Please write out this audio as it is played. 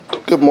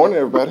Good morning,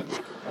 everybody.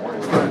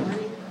 Yeah,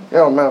 I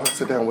don't mind if I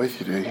sit down with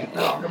you, do you?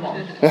 No, come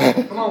on.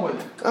 Come on with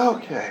it.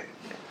 Okay.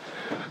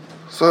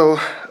 So,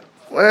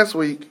 last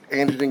week,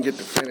 Andy didn't get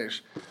to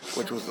finish,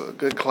 which was a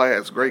good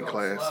class, great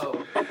class.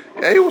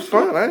 Yeah, it was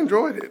fun. I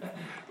enjoyed it.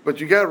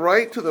 But you got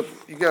right to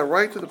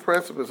the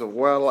precipice of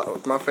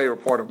my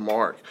favorite part of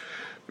Mark,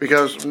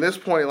 because from this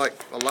point, like,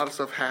 a lot of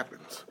stuff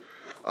happens.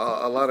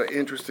 A lot of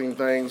interesting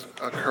things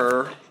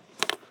occur,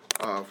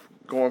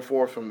 going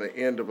forth from the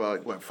end of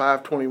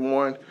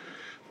 521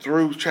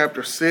 through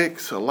chapter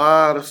 6. A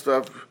lot of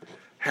stuff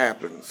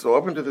happens. So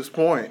up until this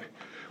point,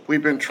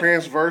 we've been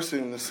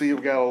transversing the Sea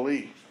of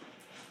Galilee.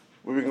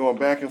 We've been going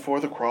back and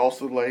forth across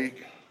the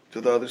lake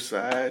to the other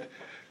side,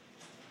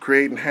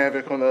 creating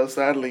havoc on the other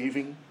side,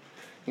 leaving,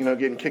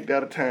 getting kicked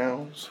out of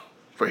towns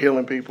for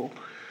healing people.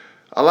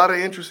 A lot of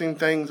interesting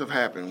things have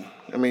happened.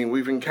 I mean,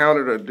 we've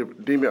encountered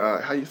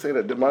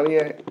a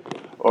demoniac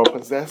or a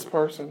possessed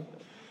person.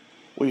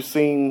 We've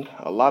seen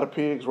a lot of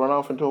pigs run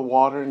off into the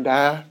water and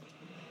die.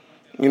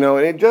 And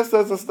it just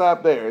doesn't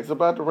stop there. It's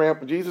about to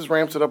ramp. Jesus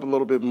ramps it up a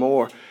little bit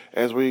more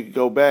as we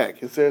go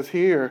back. It says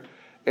here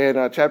in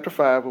chapter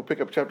 5, we'll pick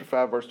up chapter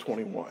 5, verse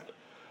 21.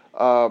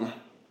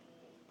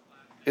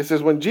 It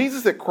says, when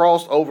Jesus had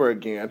crossed over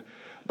again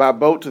by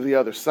boat to the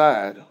other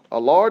side, a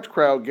large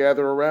crowd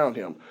gathered around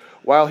him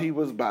while he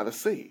was by the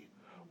sea.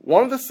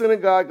 One of the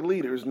synagogue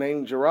leaders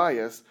named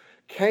Jairus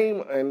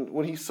came, and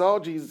when he saw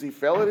Jesus, he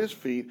fell at his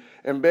feet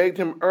and begged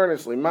him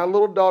earnestly, "My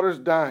little daughter's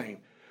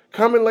dying.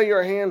 Come and lay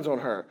your hands on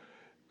her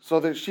so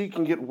that she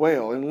can get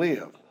well and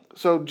live."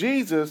 So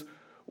Jesus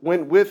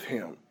went with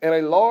him, and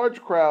a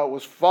large crowd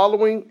was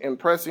following and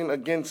pressing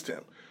against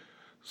him.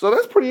 So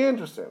that's pretty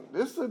interesting.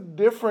 This is a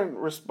different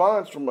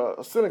response from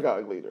a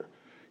synagogue leader.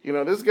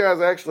 This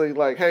guy's actually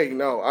like, "Hey,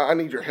 no, I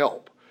need your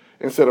help,"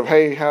 instead of,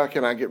 "Hey, how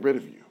can I get rid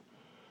of you?"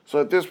 So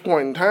at this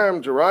point in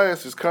time,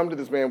 Jairus has come to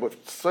this man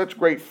with such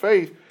great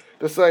faith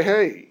to say,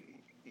 "Hey,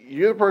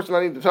 you're the person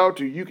I need to talk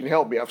to. You can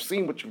help me. I've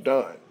seen what you've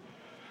done."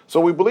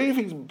 So we believe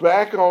he's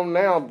back on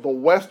now the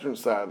western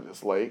side of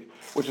this lake,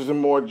 which is a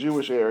more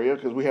Jewish area,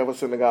 because we have a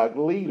synagogue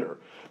leader,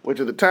 which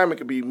at the time it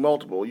could be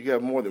multiple. You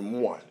have more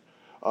than one.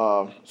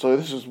 So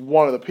this is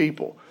one of the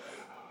people.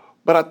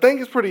 But I think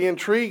it's pretty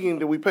intriguing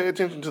that we pay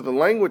attention to the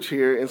language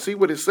here and see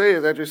what it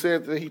says. After it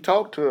says that he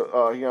talked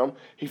to him,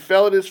 he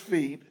fell at his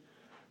feet,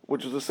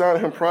 which is a sign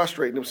of him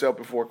prostrating himself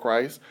before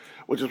Christ,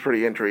 which is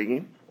pretty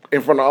intriguing,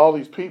 in front of all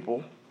these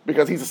people,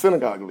 because he's a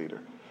synagogue leader.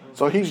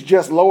 So he's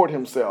just lowered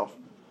himself,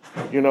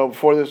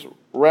 before this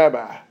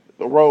rabbi,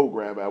 the rogue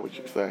rabbi, we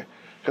should say,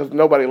 because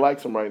nobody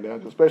likes him right now,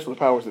 especially the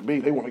powers that be.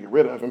 They want to get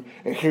rid of him,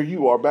 and here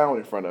you are bowing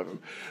in front of him.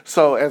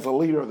 So as a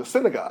leader of the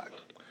synagogue.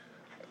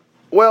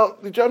 Well,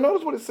 did y'all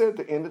notice what it said at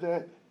the end of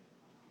that?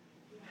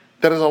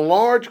 That is a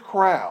large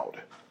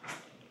crowd,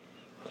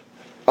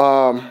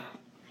 and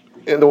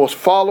that was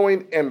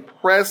following and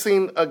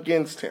pressing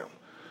against him.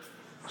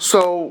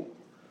 So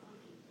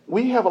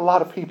we have a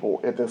lot of people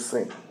at this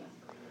scene.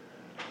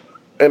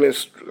 And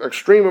it's an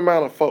extreme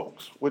amount of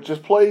folks, which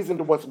just plays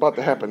into what's about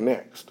to happen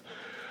next.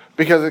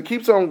 Because it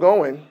keeps on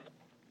going.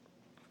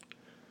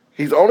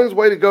 He's on his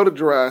way to go to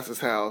Jairus'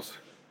 house,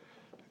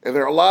 and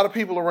there are a lot of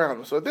people around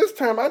him. So at this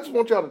time, I just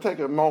want y'all to take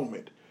a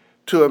moment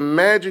to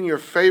imagine your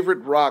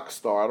favorite rock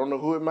star. I don't know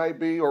who it might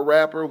be, or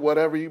rapper,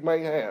 whatever you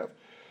may have.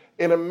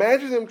 And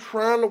imagine them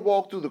trying to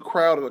walk through the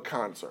crowd of a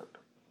concert.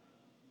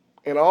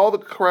 And all the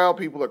crowd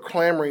people are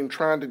clamoring,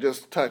 trying to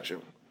just touch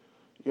him.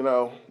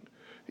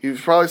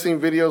 You've probably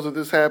seen videos of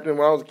this happening.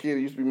 When I was a kid,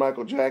 it used to be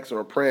Michael Jackson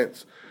or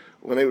Prince,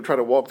 when they would try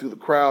to walk through the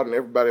crowd and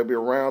everybody would be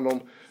around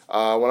them.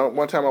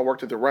 One time I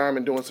worked at the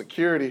Ryman doing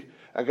security,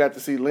 I got to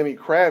see Lenny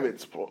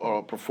Kravitz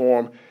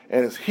perform,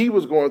 and as he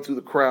was going through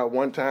the crowd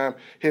one time,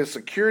 his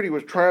security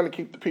was trying to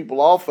keep the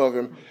people off of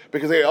him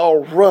because they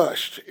all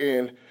rushed,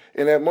 and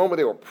in that moment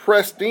they were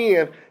pressed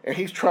in, and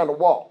he's trying to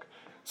walk.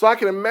 So I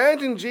can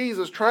imagine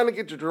Jesus trying to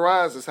get to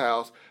Jairus'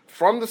 house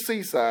from the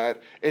seaside,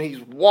 and he's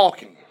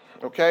walking.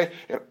 Okay?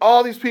 And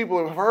all these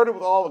people have heard it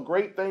with all the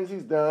great things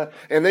he's done,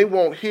 and they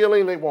want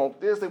healing, they want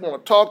this, they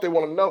want to talk, they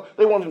want to know,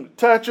 they want him to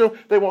touch them,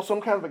 they want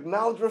some kind of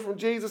acknowledgement from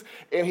Jesus,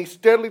 and he's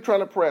steadily trying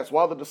to press,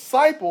 while the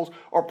disciples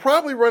are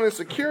probably running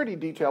security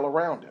detail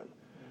around him,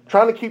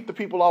 trying to keep the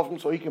people off him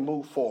so he can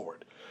move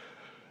forward.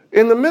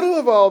 In the middle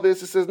of all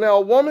this, it says, now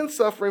a woman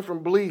suffering from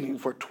bleeding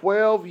for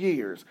 12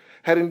 years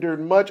had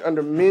endured much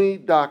under many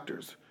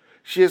doctors.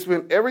 She had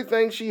spent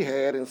everything she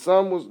had, and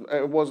some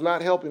was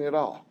not helping at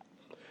all.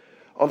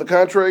 On the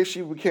contrary,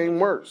 she became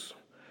worse.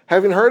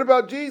 Having heard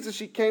about Jesus,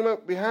 she came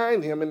up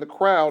behind him in the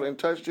crowd and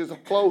touched his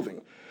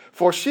clothing.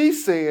 For she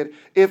said,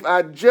 if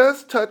I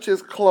just touch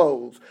his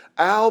clothes,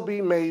 I'll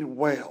be made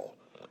well.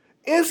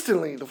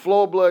 Instantly, the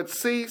flow of blood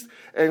ceased,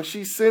 and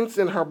she sensed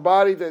in her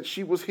body that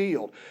she was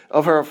healed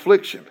of her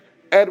affliction.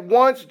 At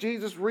once,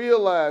 Jesus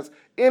realized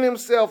in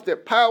himself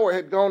that power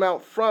had gone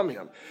out from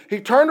him. He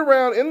turned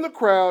around in the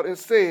crowd and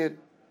said,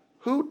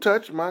 "Who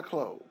touched my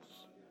clothes?"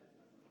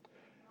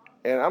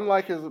 And I'm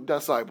like his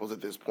disciples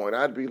at this point.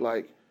 I'd be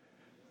like,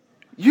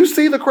 you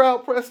see the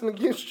crowd pressing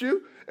against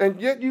you,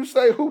 and yet you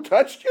say, "Who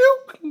touched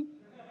you?"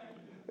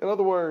 In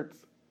other words,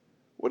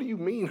 what do you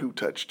mean who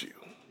touched you?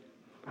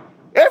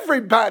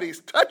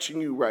 Everybody's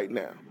touching you right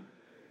now.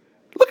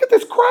 Look at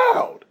this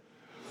crowd.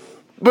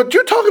 But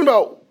you're talking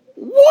about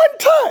one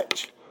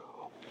touch.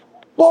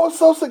 What was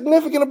so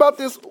significant about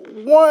this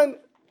one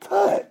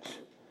touch?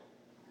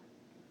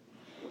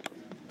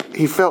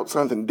 He felt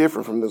something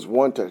different from this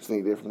one touch than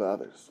he did from the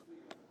others.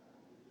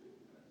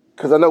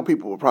 Because I know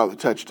people would probably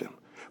touched him.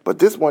 But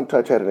this one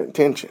touch had an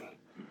intention.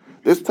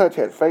 This touch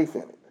had faith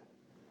in it.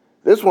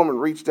 This woman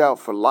reached out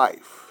for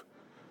life.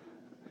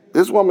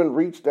 This woman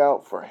reached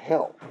out for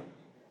help.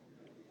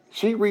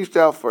 She reached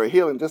out for a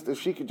healing just as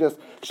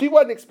she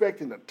wasn't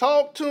expecting to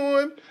talk to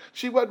him.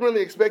 She wasn't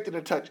really expecting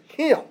to touch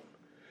him.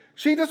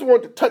 She just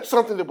wanted to touch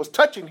something that was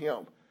touching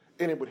him,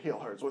 and it would heal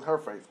her. It's what her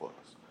faith was.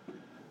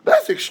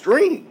 That's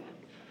extreme.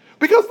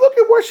 Because look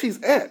at where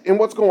she's at and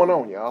what's going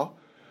on, y'all.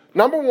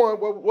 Number one,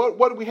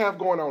 what do we have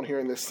going on here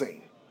in this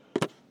scene?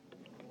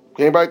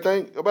 Anybody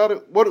think about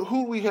it? Who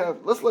do we have?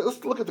 Let's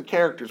look at the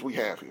characters we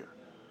have here.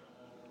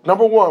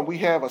 Number one, we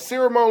have a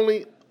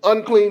ceremonially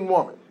unclean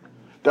woman.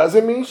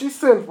 Doesn't mean she's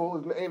sinful,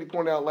 as Andy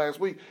pointed out last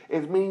week.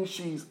 It means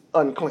she's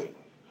unclean.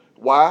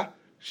 Why?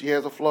 She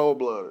has a flow of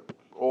blood.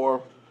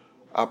 Or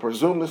I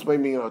presume this may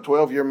mean a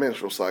 12-year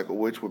menstrual cycle,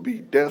 which would be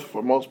death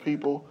for most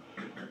people.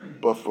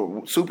 But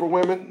for super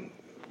women,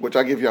 which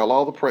I give y'all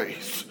all the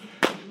praise,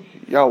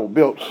 y'all were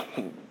built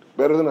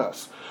better than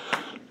us.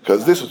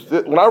 Because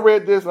when I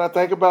read this and I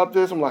think about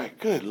this, I'm like,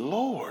 good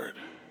Lord.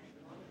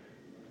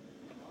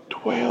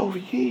 12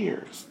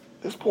 years.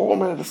 This poor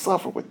woman had to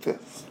suffer with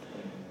this.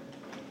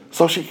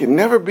 So she can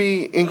never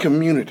be in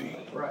community.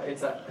 Right.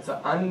 It's an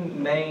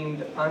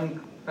unnamed,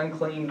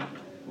 unclean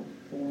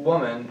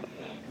woman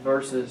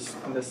versus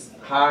this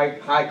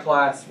high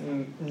class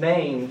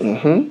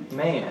named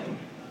man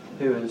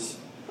who is,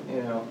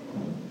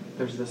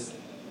 there's this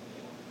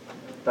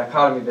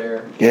dichotomy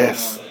there.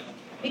 Yes.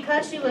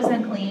 Because she was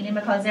unclean and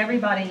because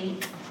everybody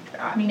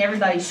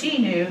she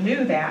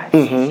knew that,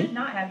 Mm-hmm. she should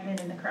not have been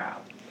in the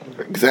crowd.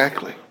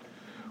 Exactly.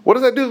 What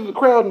does that do to the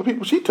crowd and the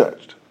people she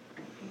touched?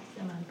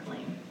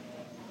 Unclean.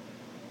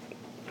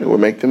 It would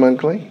make them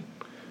unclean.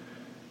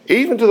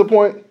 Even to the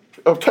point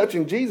of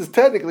touching Jesus,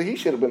 technically he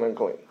should have been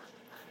unclean.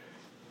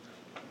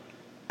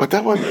 But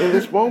that wasn't in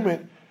this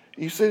moment.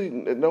 You see,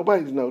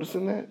 nobody's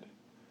noticing that.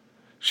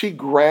 She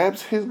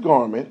grabs his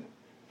garment,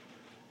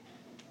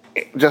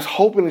 just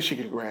hoping that she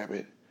could grab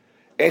it.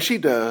 And she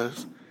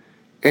does.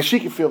 And she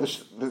can feel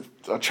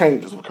a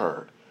change has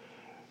occurred.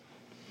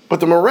 But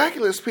the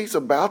miraculous piece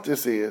about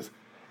this is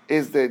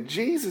that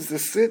Jesus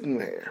is sitting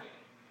there.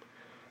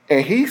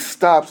 And he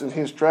stops in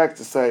his tracks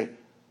to say,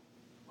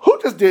 who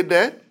just did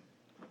that?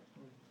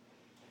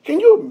 Can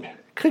you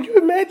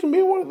imagine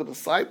being one of the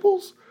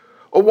disciples?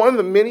 Or one of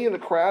the many in the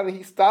crowd, and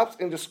he stops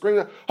and just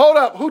screams, hold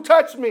up, who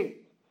touched me?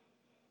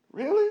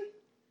 Really?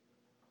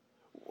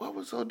 What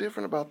was so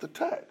different about the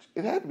touch?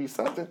 It had to be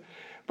something.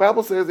 The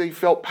Bible says that he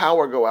felt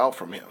power go out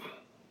from him.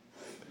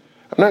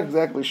 I'm not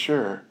exactly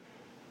sure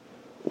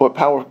what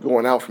power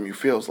going out from you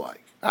feels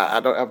like.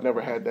 I've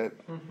never had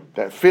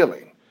that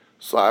feeling.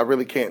 So I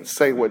really can't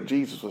say what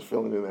Jesus was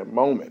feeling in that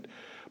moment.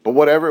 But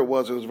whatever it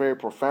was very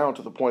profound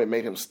to the point it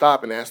made him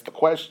stop and ask the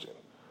question.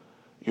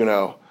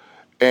 And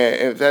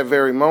at that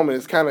very moment,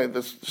 it's kind of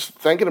just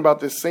thinking about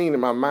this scene in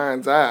my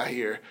mind's eye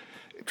here,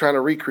 trying to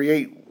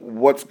recreate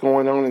what's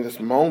going on in this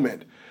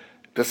moment.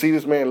 To see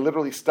this man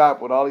literally stop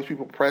with all these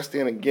people pressed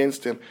in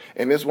against him,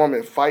 and this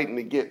woman fighting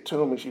to get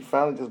to him, and she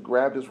finally just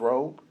grabbed his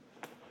robe.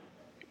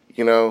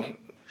 Go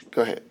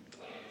ahead.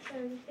 So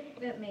you think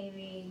that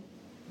maybe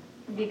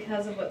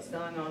because of what's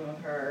going on with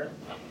her,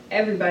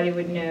 everybody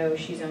would know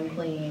she's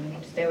unclean,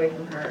 stay away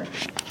from her,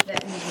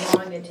 that he's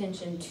drawing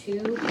attention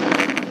to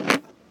her?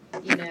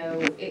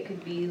 It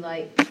could be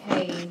like,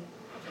 hey,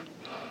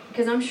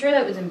 because I'm sure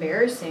that was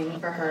embarrassing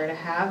for her to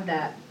have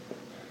that,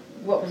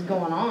 what was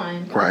going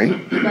on.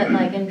 Right. But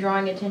like in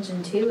drawing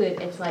attention to it,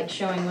 it's like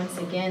showing once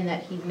again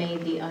that he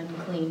made the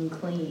unclean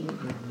clean.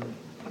 Mm-hmm.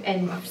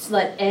 And just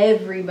let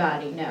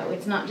everybody know.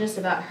 It's not just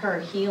about her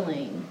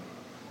healing,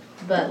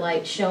 but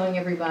like showing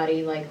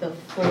everybody like the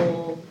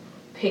full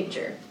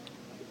picture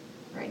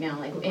right now,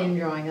 like in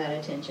drawing that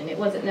attention. It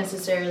wasn't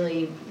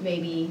necessarily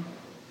maybe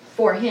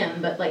for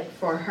him, but like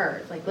for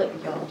her. Like, look,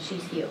 y'all,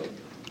 she's healed.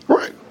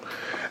 Right.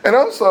 And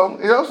also,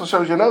 it also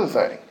shows you another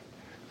thing.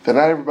 That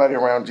not everybody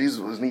around Jesus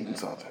was needing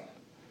something.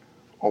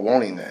 Or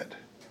wanting that.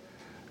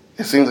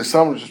 It seems like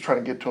someone was just trying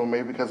to get to him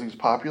maybe because he's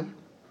popular.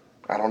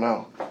 I don't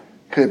know.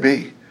 Could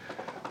be.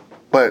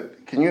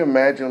 But can you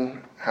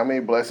imagine how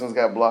many blessings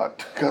got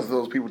blocked because of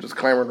those people just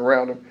clamoring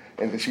around him,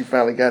 and then she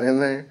finally got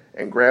in there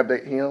and grabbed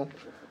at him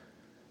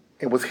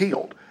and was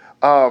healed.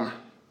 Yes,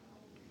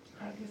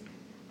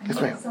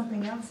 ma'am.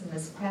 Something else in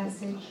this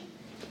passage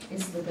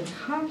is the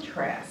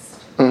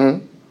contrast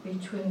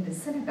between the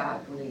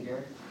synagogue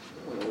leader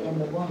and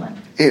the woman.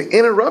 It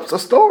interrupts a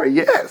story,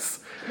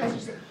 yes.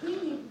 Because it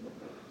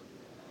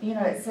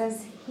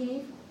says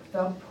he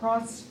fell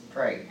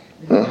prostrate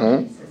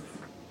before Jesus,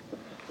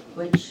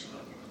 which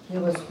he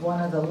was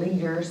one of the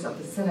leaders of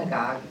the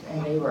synagogue,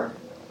 and they were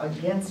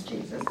against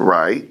Jesus.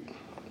 Right.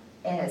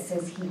 And it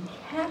says he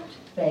kept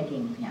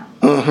begging him.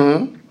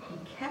 Mm-hmm.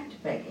 He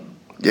kept begging.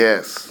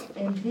 Yes.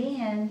 And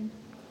then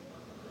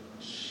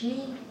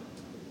she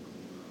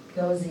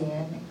goes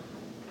in.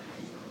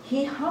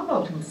 He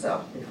humbled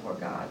himself before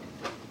God.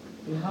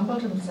 He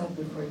humbled himself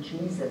before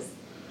Jesus.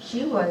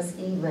 She was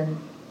even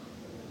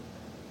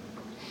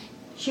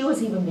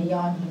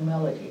beyond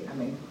humility. I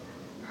mean,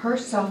 her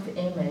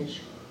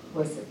self-image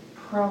was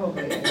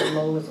probably as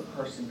low as a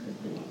person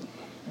could be.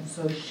 And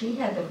so she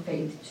had the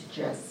faith to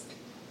just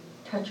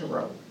touch a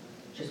rope.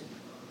 Just,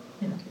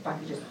 if I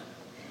could just.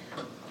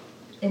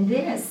 And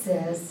then it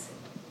says,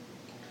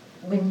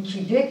 when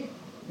she did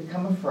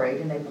become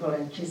afraid, and they put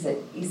in, he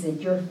said,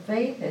 your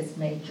faith has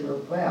made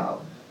you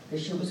well,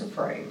 because she was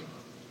afraid.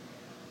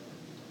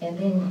 And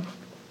then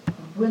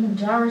when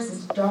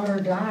Jairus' daughter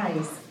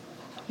dies,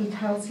 he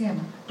tells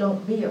him,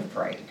 don't be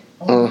afraid,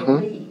 only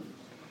believe.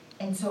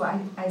 And so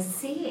I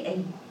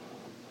see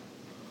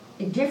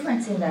a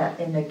difference in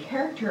the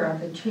character of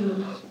the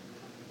two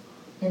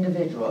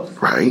individuals.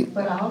 Right.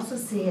 But I also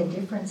see a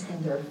difference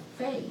in their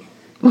faith.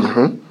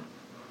 Mm-hmm.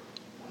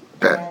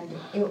 And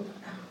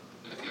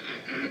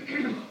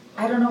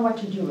I don't know what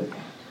to do with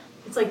that.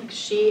 It's like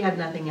she had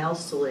nothing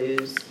else to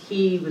lose.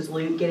 He was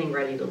getting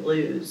ready to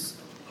lose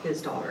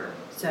his daughter.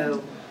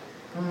 So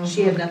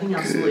she had nothing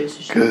else to lose.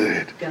 So she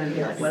was going to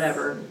be like,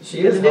 whatever. She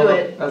She's is going to do held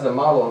it. as a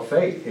model of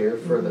faith here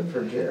for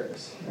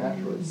Jairus.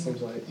 Afterwards, it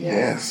seems like.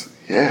 Yes,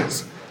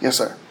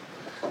 sir.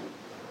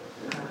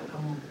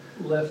 I'm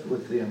left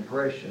with the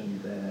impression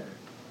that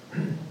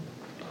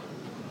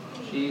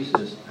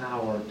Jesus'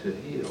 power to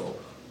heal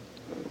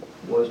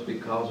was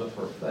because of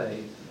her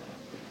faith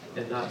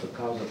and not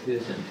because of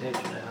his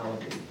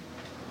intentionality.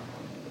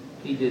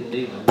 He didn't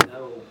even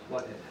know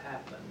what had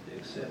happened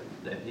except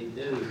that he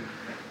knew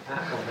power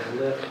had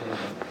left him,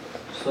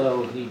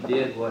 so he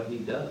did what he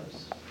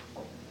does.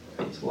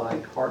 It's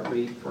like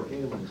heartbeat for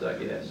humans, I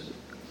guess.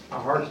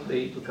 Our hearts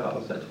beat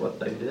because that's what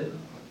they do.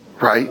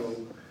 Right.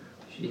 So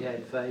she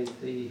had faith,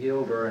 he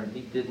healed her, and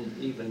he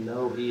didn't even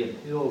know he had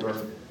healed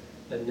her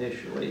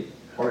initially.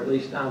 Or at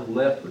least I'm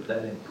left with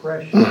that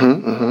impression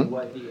of the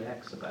way he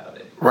acts about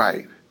it.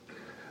 Right.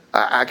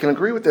 I can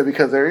agree with that,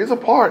 because there is a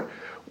part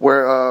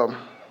where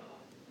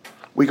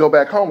we go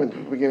back home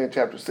and begin in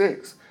chapter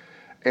 6.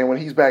 And when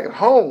he's back at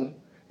home,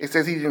 it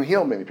says he didn't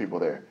heal many people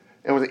there.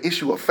 It was an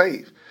issue of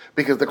faith,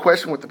 because the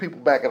question with the people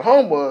back at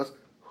home was,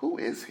 who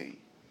is he?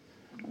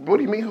 What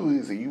do you mean, who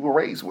is he? You were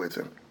raised with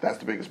him. That's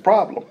the biggest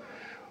problem.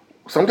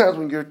 Sometimes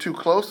when you're too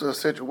close to a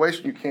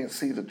situation, you can't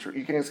see the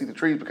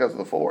trees because of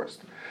the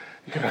forest.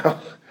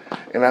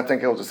 And I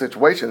think it was a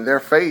situation. Their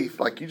faith,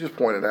 like you just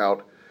pointed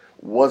out,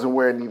 wasn't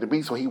where it needed to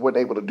be, so he wasn't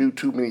able to do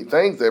too many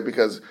things there,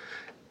 because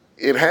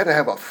it had to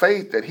have a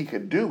faith that he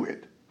could do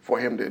it for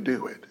him to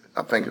do it.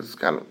 I think it's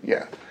kind of,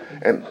 yeah.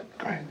 And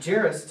go ahead.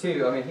 Jairus,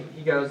 too, I mean,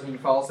 he goes and he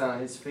falls down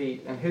at his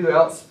feet. And who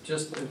else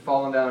just had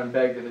fallen down and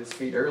begged at his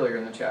feet earlier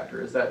in the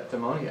chapter is that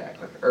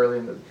demoniac, like early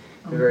in the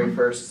very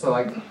first. So,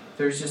 like,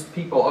 there's just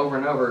people over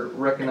and over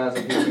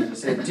recognizing who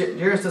Jesus is.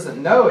 Jairus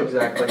doesn't know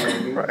exactly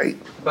who, Right.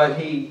 but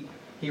he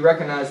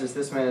recognizes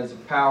this man as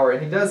power,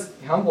 and he does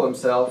humble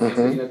himself,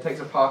 takes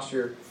a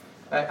posture.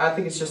 I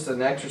think it's just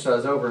an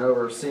exercise over and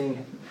over of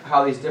seeing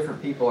how these different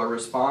people are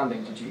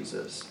responding to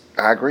Jesus.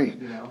 I agree.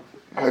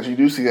 Because you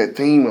do see that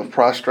theme of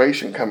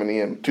prostration coming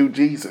in to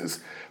Jesus,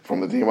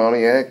 from the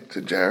demoniac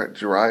to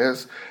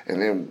Jairus,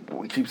 and then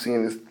we keep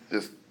seeing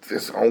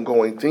this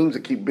ongoing themes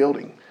that keep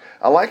building.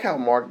 I like how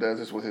Mark does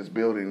this with his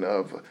building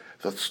of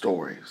the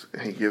stories,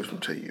 and he gives them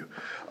to you.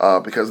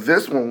 Because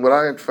this one, what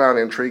I found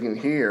intriguing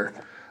here,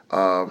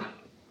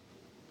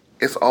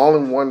 it's all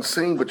in one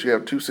scene, but you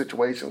have two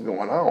situations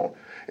going on.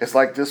 It's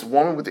like this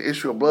woman with the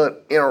issue of blood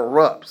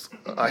interrupts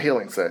a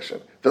healing session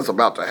that's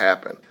about to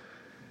happen.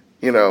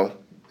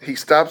 He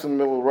stops in the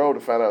middle of the road to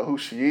find out who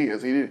she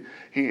is. He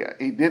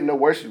didn't know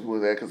where she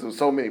was at because there was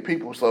so many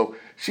people, so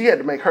she had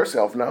to make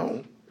herself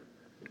known.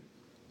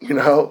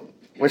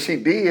 When she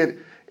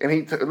did,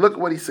 and look at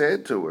what he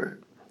said to her.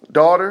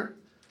 Daughter,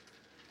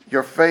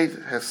 your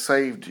faith has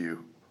saved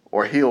you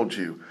or healed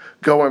you.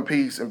 Go in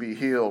peace and be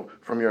healed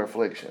from your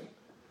affliction.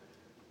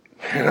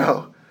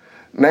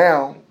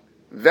 Now,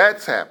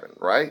 that's happened,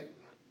 right?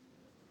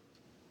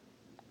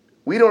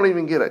 We don't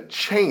even get a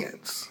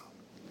chance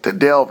to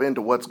delve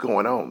into what's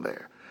going on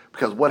there.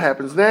 Because what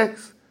happens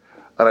next?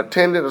 An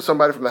attendant or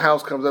somebody from the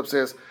house comes up and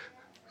says,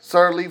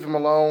 sir, leave him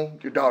alone.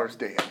 Your daughter's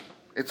dead.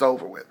 It's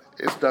over with.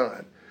 It's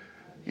done.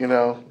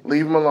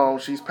 Leave him alone.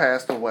 She's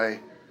passed away.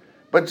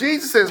 But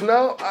Jesus says,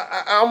 no,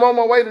 I'm on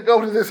my way to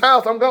go to this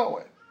house. I'm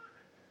going.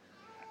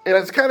 And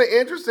it's kind of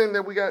interesting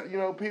that we got,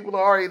 people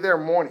are already there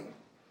mourning.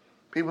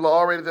 People are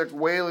already there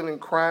wailing and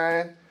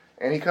crying.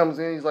 And he comes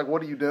in, he's like,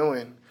 what are you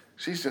doing?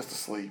 She's just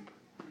asleep.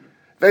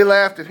 They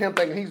laughed at him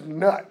thinking he's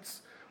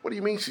nuts. What do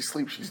you mean she's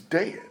asleep? She's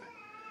dead.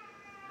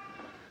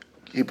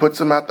 He puts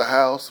them out the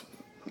house.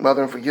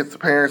 Mother forgets the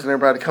parents and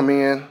everybody come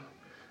in.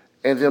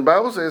 And then the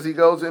Bible says he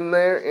goes in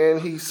there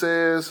and he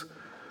says,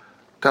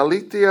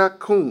 Talitha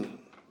kum.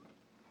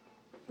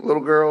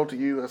 Little girl, to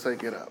you, I say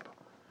get up.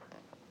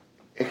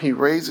 and he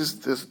raises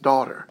this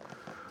daughter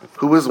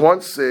who was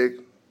once sick,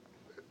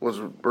 was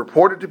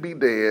reported to be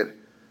dead.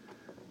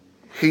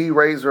 He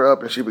raised her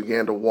up and she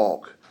began to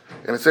walk.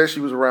 And it says she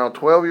was around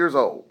 12 years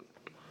old.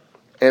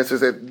 And it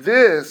says at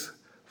this,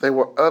 they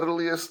were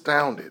utterly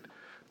astounded.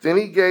 Then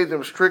he gave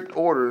them strict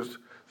orders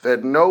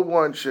that no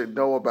one should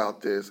know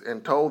about this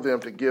and told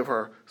them to give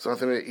her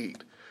something to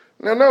eat.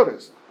 Now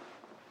notice,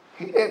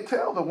 he didn't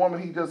tell the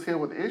woman he just healed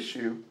with the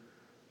issue,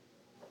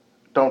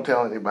 don't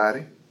tell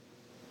anybody.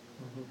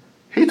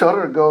 He told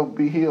her to go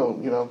be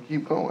healed,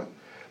 keep going.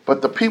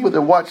 But the people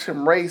that watched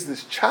him raise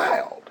this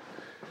child,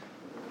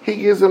 he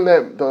gives them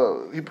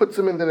he puts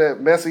them into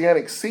that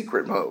messianic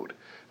secret mode.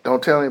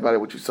 Don't tell anybody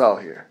what you saw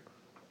here.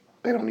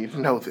 They don't need to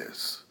know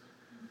this.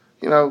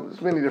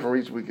 There's many different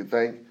reasons we could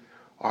think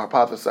or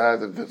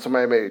hypothesize that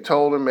somebody maybe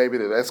told him, maybe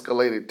that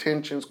escalated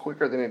tensions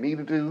quicker than it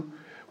needed to,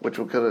 which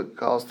could have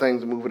caused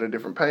things to move at a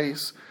different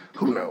pace.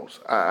 Who knows?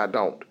 I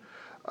don't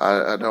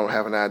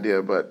have an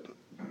idea, but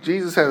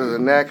Jesus has a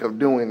knack of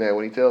doing that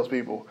when he tells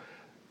people,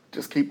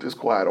 just keep this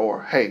quiet,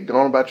 or, hey, go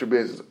on about your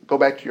business. Go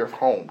back to your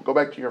home. Go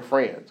back to your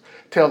friends.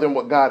 Tell them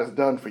what God has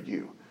done for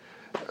you.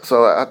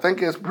 So I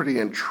think it's pretty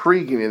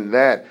intriguing in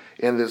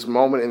this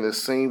moment, in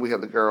this scene, we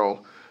have the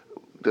girl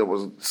that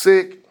was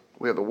sick.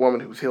 We have the woman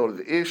who's healed of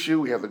the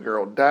issue. We have the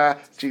girl die.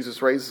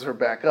 Jesus raises her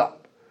back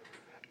up.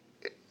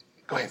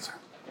 Go ahead, sir.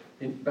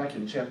 Back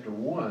in chapter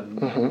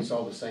 1, we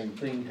saw the same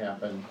thing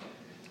happen.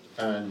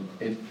 And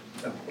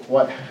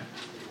with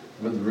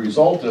the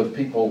result of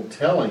people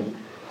telling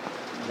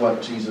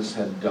what Jesus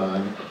had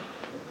done,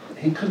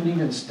 he couldn't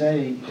even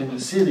stay in the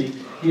city.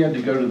 He had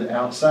to go to the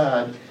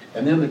outside,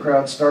 and then the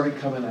crowd started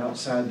coming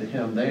outside to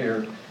him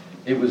there.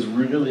 It was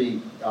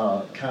really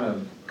kind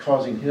of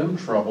causing him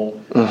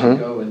trouble to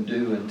go and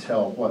do and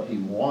tell what he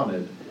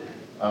wanted.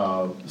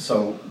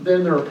 So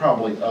then there are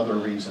probably other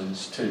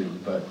reasons too,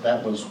 but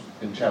that was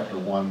in chapter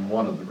 1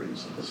 one of the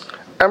reasons.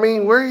 I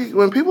mean,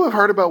 when people have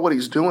heard about what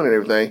he's doing and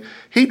everything,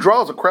 he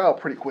draws a crowd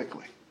pretty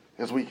quickly,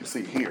 as we can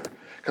see here.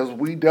 Because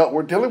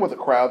we're dealing with a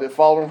crowd that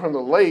followed him from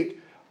the lake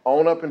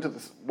on up into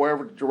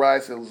wherever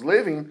Jairus was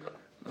living.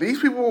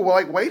 These people were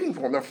like waiting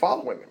for him. They're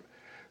following him.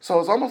 So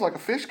it's almost like a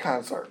fish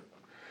concert.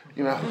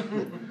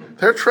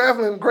 They're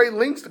traveling great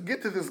lengths to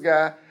get to this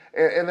guy,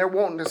 and they're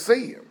wanting to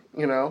see him,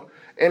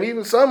 And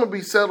even some would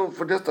be settled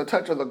for just a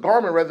touch of the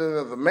garment rather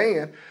than the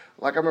man.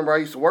 Like I remember I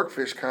used to work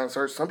fish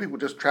concerts. Some people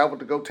just traveled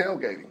to go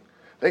tailgating.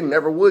 They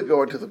never would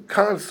go into the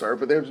concert,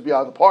 but they would just be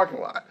out in the parking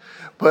lot.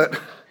 But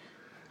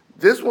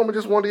this woman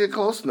just wanted to get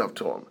close enough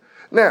to him.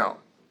 Now,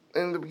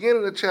 in the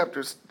beginning of the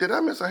chapters, did I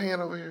miss a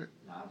hand over here?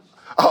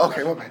 Oh,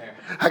 okay, my bad.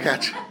 I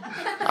got you.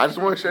 I just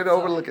want to share to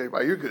overlook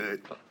anybody. You're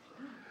good.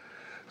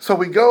 So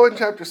we go in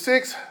chapter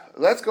 6.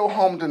 Let's go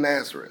home to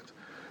Nazareth.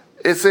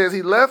 It says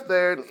he left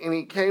there and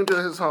he came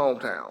to his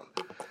hometown.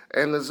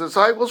 And the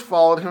disciples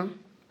followed him.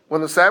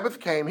 When the Sabbath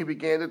came, he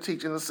began to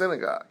teach in the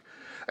synagogue.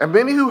 And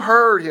many who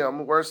heard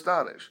him were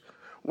astonished.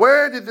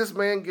 Where did this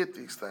man get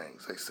these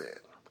things? They said.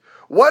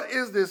 What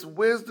is this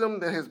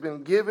wisdom that has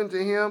been given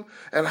to him?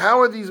 And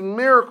how are these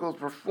miracles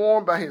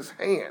performed by his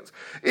hands?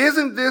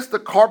 Isn't this the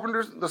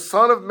carpenter, the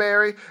son of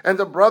Mary, and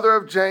the brother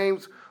of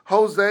James,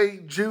 Jose,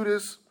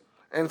 Judas,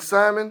 and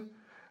Simon?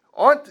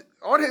 Aren't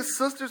his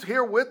sisters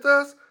here with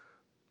us?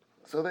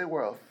 So they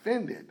were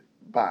offended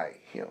by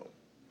him.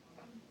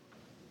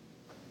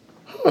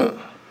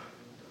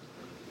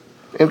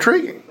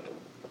 Intriguing.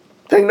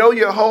 They know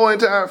your whole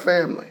entire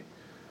family.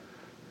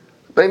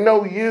 They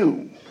know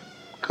you.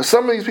 Because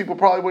some of these people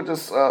probably went to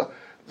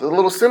the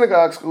little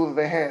synagogue school that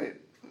they had.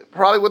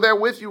 Probably were there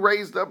with you,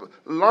 raised up,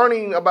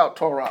 learning about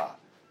Torah,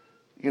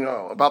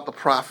 about the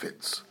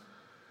prophets.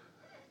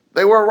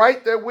 They were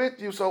right there with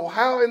you. So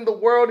how in the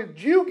world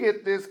did you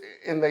get this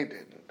and they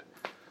didn't?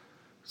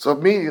 So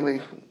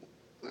immediately,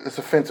 it's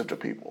offensive to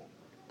people.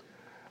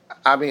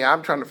 I mean,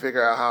 I'm trying to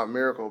figure out how a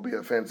miracle will be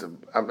offensive.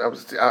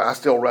 I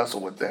still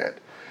wrestle with that.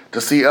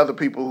 To see other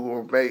people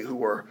who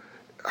were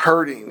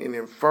hurting and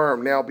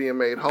infirm now being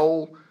made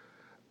whole,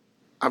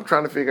 I'm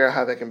trying to figure out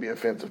how that can be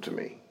offensive to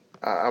me.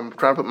 I'm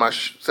trying to put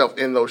myself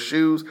in those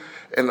shoes,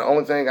 and the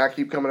only thing I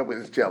keep coming up with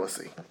is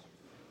jealousy.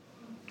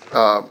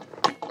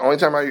 Only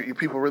time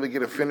people really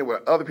get offended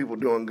with other people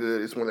doing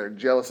good is when they're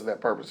jealous of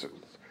that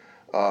person's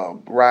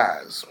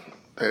rise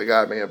that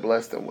God may have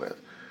blessed them with.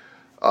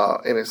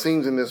 And it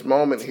seems in this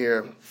moment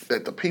here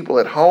that the people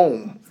at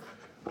home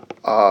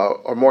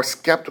are more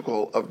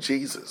skeptical of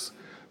Jesus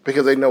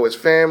because they know his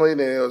family,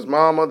 they know his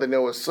mama, they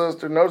know his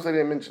sister. Notice they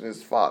didn't mention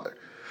his father.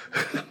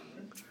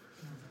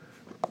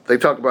 They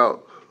talk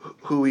about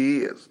who he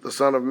is, the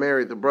son of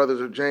Mary, the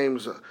brothers of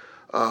James,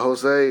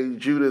 Jose,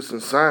 Judas,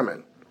 and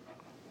Simon.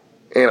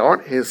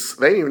 And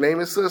they didn't even name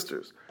his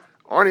sisters.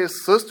 Aren't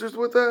his sisters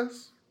with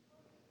us?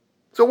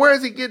 So where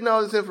is he getting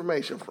all this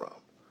information from?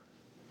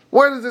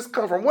 Where does this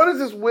come from? What is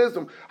this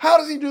wisdom? How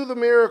does he do the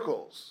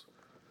miracles?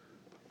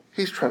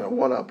 He's trying to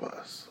one-up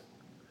us.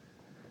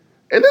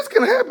 And this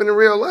can happen in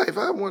real life.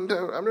 I'll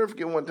never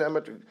forget one time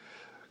after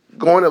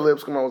going to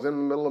Lipscomb, I was in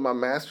the middle of my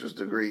master's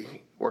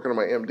degree, working on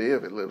my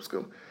MDiv at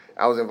Lipscomb.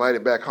 I was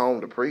invited back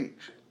home to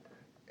preach.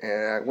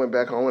 And I went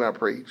back home and I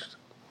preached.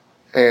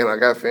 And I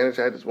got finished.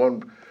 I had this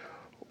one,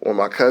 when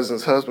my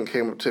cousin's husband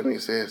came up to me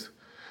and says,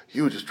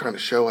 "You were just trying to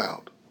show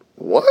out."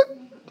 What?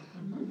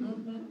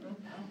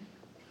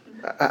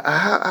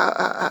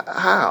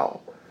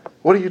 How?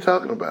 What are you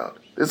talking about?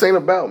 This ain't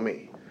about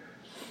me.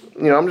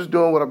 I'm just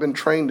doing what I've been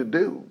trained to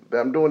do.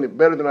 I'm doing it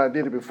better than I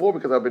did it before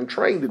because I've been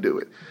trained to do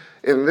it.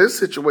 In this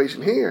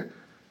situation here,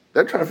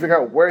 they're trying to figure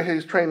out where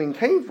his training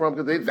came from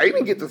because they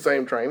didn't get the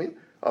same training,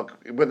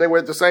 but they were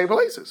at the same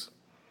places.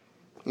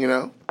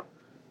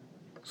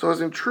 So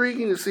it's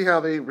intriguing to see how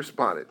they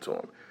responded to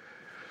him.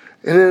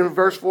 And then in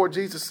verse 4,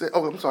 Jesus said,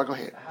 I'm sorry, go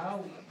ahead.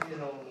 How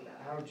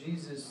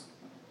Jesus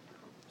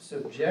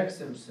subjects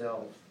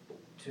himself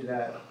to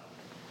that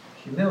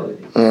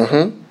humility.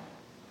 Mm-hmm.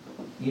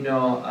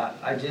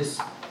 I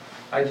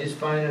just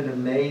find it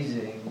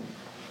amazing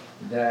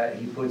that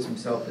he puts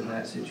himself in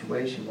that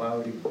situation. Why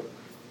would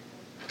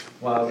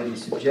he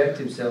subject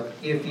himself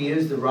if he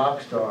is the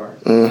rock star?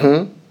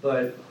 Mm-hmm.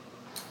 But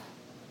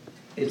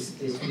it's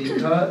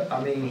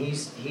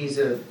because he's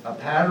a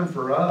pattern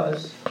for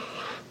us.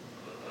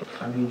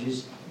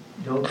 Just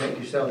don't take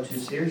yourself too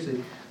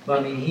seriously.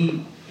 But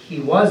he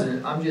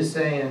wasn't. I'm just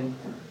saying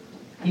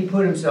he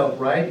put himself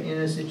right in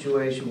a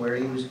situation where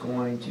he was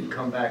going to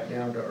come back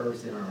down to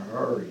earth in a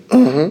hurry.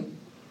 Mm-hmm.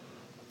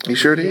 He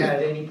sure did. If he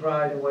had any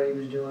pride in what he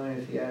was doing,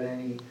 if he had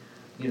any,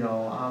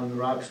 I'm the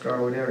rock star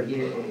or whatever,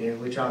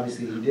 which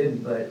obviously he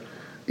didn't, but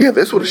yeah,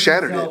 this would have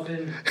shattered it.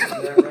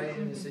 Right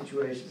in the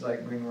situations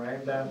like bring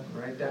right down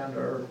to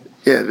earth.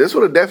 Yeah, this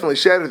would have definitely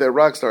shattered that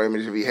rock star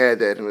image if he had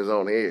that in his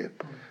own head,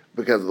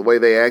 because of the way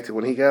they acted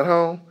when he got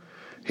home.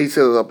 He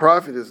says a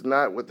prophet is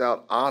not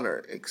without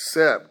honor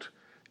except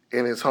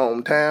in his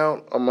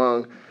hometown,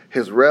 among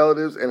his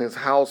relatives and his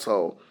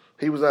household.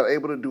 He was not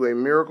able to do a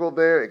miracle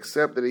there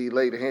except that he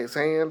laid his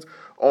hands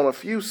on a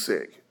few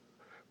sick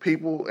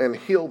people and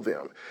healed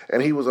them.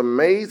 And he was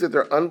amazed at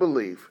their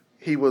unbelief.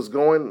 He was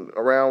going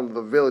around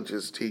the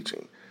villages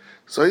teaching.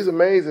 So he's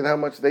amazed at how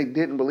much they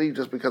didn't believe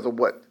just because of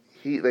what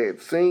they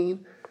had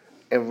seen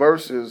and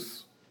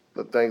versus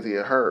the things he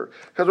had heard.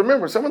 Because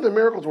remember, some of the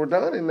miracles were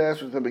done in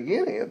Nazareth in the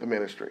beginning of the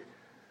ministry.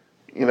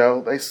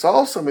 They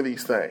saw some of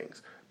these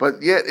things.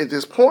 But yet, at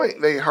this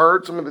point, they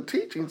heard some of the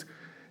teachings,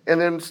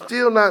 and then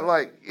still not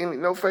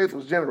no faith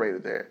was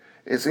generated there.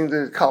 It seemed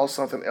that it caused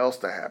something else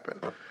to happen.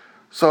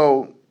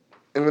 So,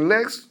 in the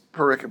next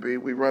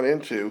pericope we run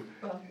into,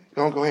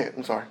 go ahead,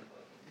 I'm sorry.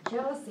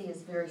 Jealousy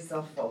is very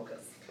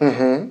self-focused.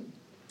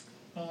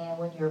 Mm-hmm. And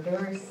when you're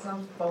very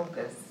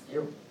self-focused,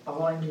 you're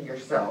all into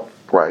yourself.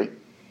 Right.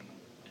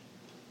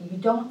 You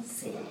don't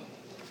see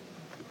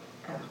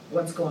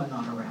what's going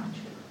on around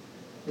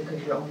you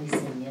because you're only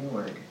seeing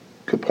inward.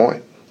 Good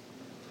point.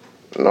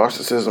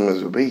 Narcissism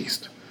is a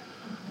beast.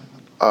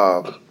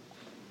 And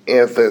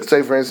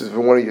say, for instance, if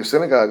one of your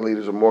synagogue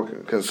leaders are more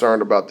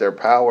concerned about their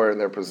power and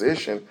their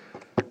position,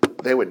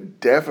 they would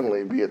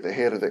definitely be at the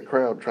head of that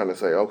crowd trying to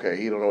say, okay,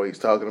 he don't know what he's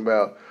talking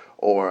about,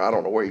 or I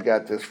don't know where he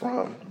got this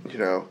from.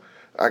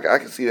 I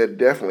can see that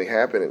definitely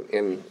happening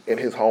in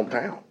his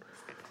hometown.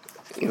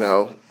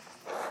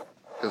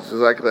 It's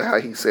exactly how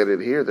he said it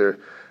here.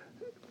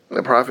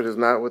 The prophet is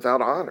not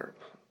without honor,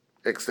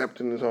 except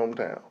in his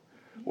hometown,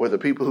 where the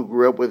people who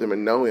grew up with him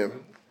and know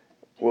him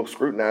will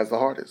scrutinize the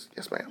hardest.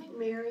 Yes, ma'am. I think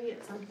Mary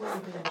at some point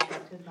had been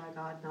instructed by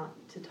God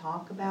not to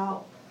talk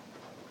about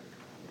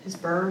his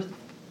birth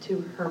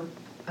to her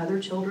other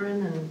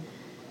children, and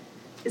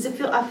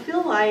I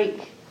feel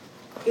like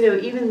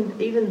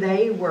even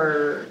they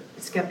were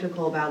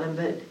skeptical about him,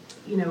 but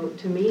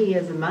to me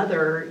as a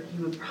mother,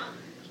 you would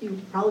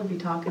probably be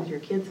talking to your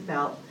kids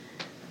about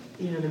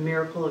the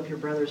miracle of your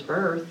brother's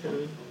birth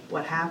and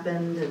what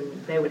happened,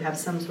 and they would have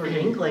some sort of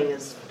inkling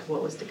as to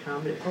what was to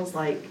come. But it feels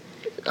like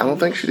I don't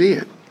think she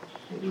did.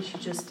 maybe she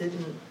just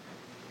didn't.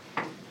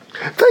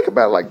 Think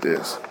about it like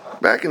this.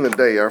 Back in the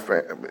day,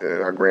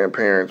 our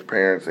grandparents,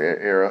 parents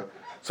era,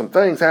 some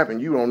things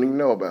happened you don't even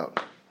know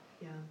about.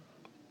 Yeah.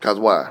 Because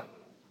why?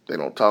 They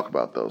don't talk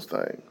about those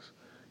things.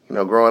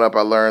 Growing up,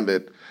 I learned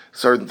that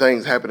certain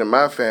things happened in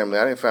my family.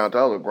 I didn't find out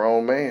I was a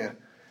grown man.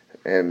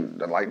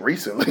 And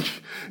recently,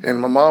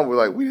 and my mom was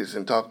like, we just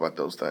didn't talk about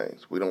those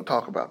things. We don't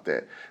talk about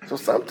that. So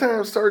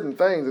sometimes certain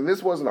things, and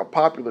this wasn't a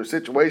popular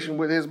situation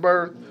with his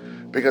birth,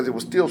 because it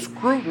was still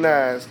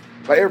scrutinized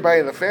by everybody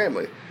in the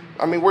family.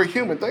 We're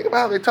human. Think about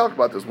how they talked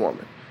about this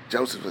woman.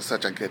 Joseph was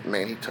such a good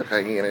man. He took her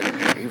in,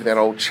 and even that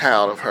old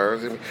child of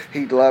hers, and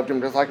he loved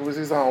him just like it was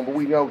his own. But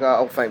we know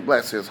God, thank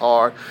bless his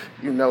heart.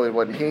 It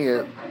wasn't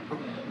his.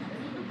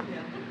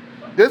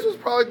 This was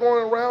probably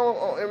going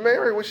around in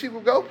Mary when she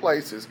would go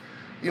places.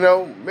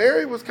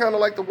 Mary was kind of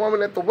like the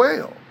woman at the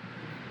well.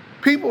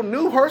 People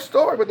knew her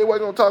story, but they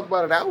wasn't going to talk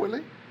about it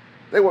outwardly.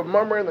 They would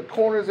murmur in the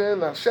corners and in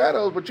the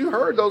shadows, but you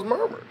heard those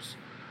murmurs.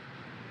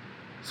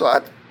 So I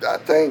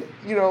think,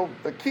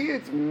 the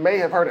kids may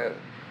have heard an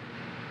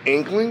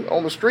inkling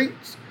on the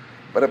streets,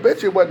 but I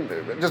bet you it wasn't,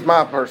 just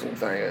my personal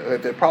thing,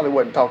 that they probably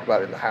wasn't talked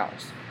about in the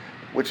house,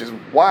 which is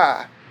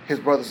why his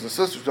brothers and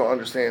sisters don't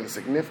understand the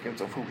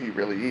significance of who he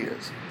really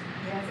is.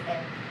 Yes,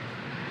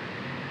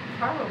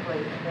 probably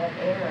in that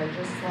era,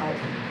 just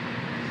like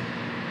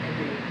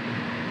maybe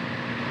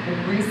in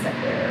recent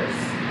eras,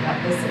 not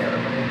this era,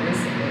 but in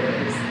recent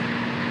eras,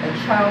 a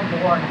child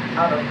born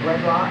out of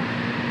wedlock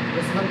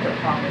was looked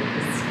upon with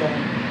disdain,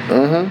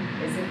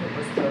 as if it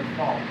was their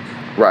fault.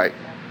 Right.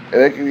 And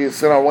they can get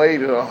sent away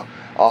to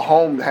a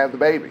home to have the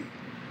baby.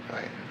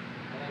 Right.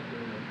 I think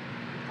when the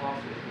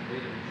apostles were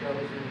being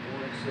chosen,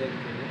 one said,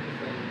 "Can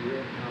anything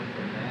good come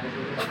from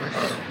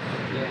Nazareth?"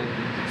 And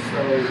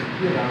so, if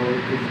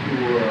you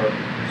were,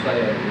 say,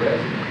 a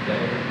resident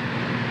there,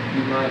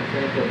 you might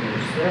think of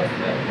yourself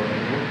that way.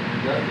 Well,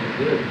 nothing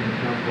good can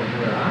come from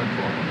where I'm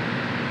from,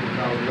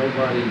 because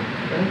nobody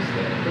thinks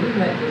that. But isn't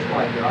that just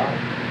like God?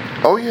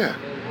 Oh, yeah.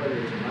 And whether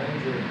it's a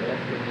manger in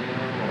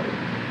Bethlehem or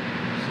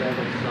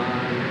seventh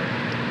son,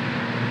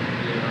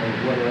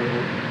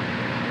 whatever,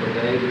 for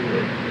David, or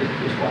it's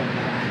just like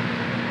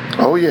that.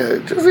 Oh, yeah,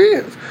 it just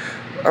is.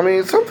 I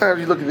mean, sometimes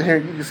you look at here,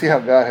 you can see how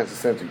God has a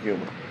sense of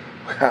humor,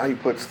 how he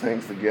puts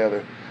things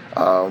together,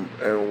 and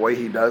the way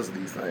he does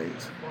these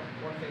things.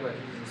 One thing about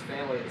Jesus'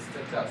 family that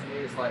sticks out to me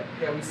is like,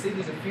 yeah, we see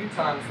these a few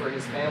times where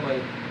his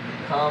family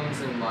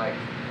comes and like,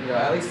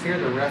 at least hear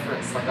the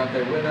reference, like, aren't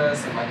they with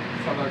us? And like,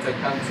 sometimes they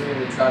come to him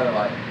to try to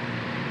like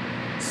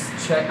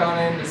check on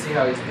him to see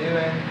how he's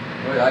doing.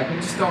 Like, we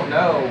just don't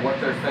know what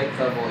their faith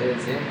level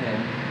is in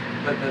him.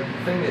 But the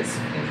thing that's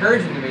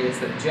encouraging to me is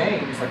that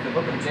James, like the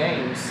book of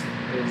James,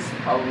 is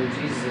probably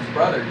Jesus'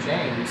 brother,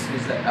 James,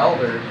 who's the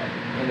elder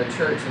in the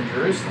church in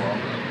Jerusalem,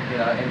 in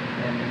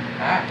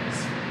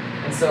Acts.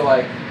 And so,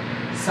 like,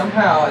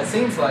 somehow it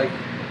seems like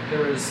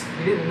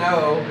he didn't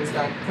know he was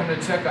going to come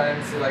to check on him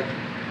and say, like,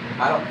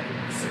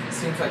 it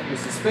seems like he was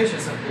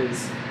suspicious of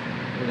his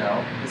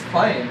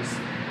claims.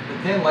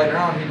 But then later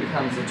on, he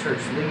becomes a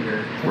church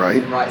leader,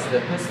 right, and writes the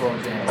Epistle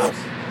of James.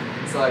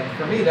 So, like,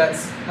 for me,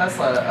 that's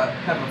a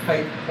kind of a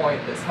faith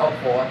point that's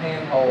helpful, a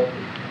handhold.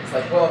 It's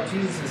like, well, if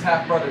Jesus'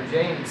 half-brother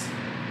James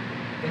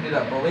ended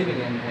up believing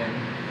in him,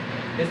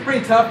 it's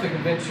pretty tough to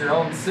convince your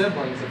own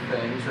siblings of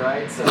things,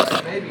 right? So,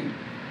 like, maybe,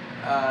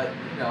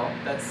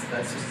 that's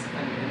just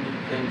a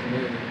neat thing to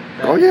me.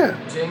 Oh, yeah.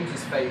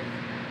 James's faith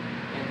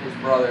in his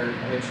brother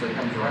eventually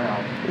comes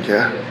around.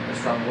 Yeah. To be a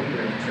strong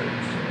leader in the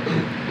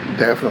church.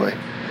 Definitely.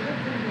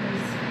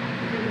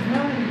 It was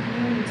known in the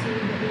community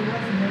that he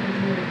wasn't a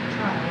really good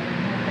child, and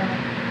had that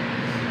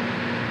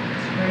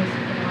disgrace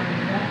at the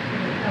line. That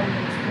could help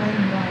explain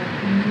why the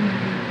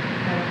community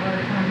had a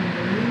hard time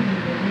believing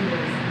that he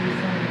was the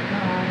son of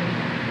God and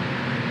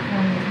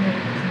performing his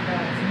miracles in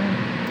God's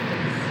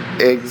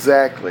name.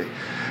 Exactly.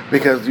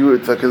 Because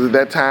at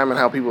that time and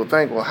how people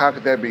think, well, how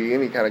could that be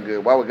any kind of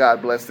good? Why would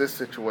God bless this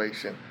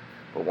situation?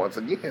 But once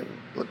again,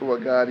 look at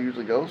what God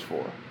usually goes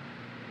for.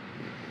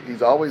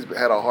 He's always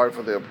had a heart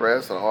for the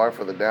oppressed, a heart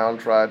for the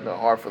downtrodden, a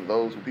heart for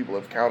those who people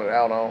have counted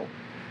out on.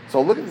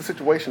 So look at the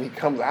situation he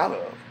comes out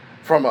of.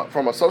 From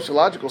a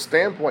sociological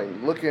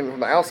standpoint, looking from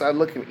the outside,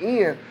 looking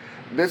in,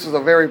 this is a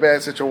very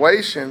bad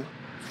situation.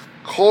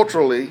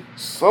 Culturally,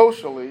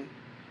 socially,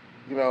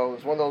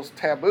 it's one of those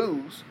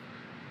taboos.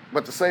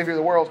 But the Savior of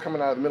the world is coming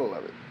out of the middle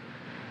of it.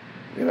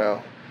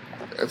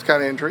 It's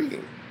kind of intriguing.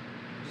 It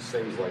just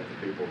seems like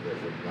the people that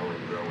would know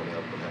him growing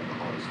up would have the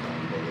hardest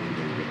time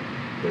believing that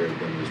there had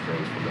been this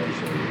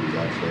transformation and he was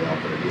actually out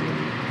there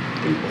healing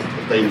people.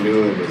 If they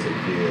knew him as a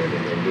kid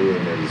and they knew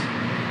him as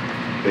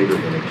bigger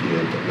than a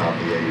kid, but not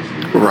the age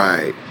he is.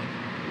 Right.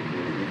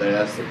 They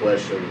asked the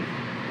question,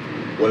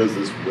 what is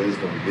this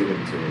wisdom given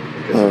to him?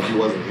 Because if he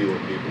wasn't healing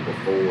people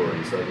before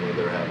and suddenly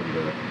they're having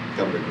to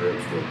come to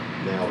grips with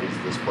now he's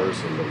this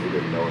person, but we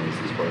didn't know him as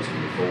this person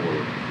before,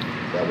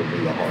 that would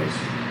be the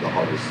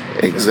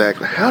hardest.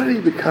 Exactly. How did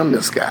he become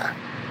this guy?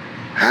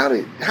 How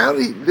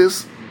did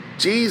this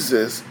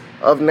Jesus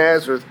of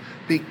Nazareth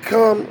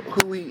become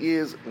who he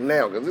is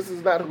now? Because this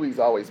is not who he's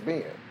always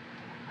been.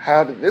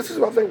 This is,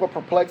 I think, what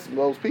perplexes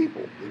those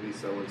people. Maybe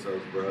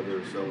so-and-so's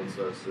brother,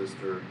 so-and-so's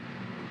sister.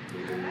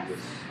 Maybe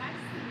this.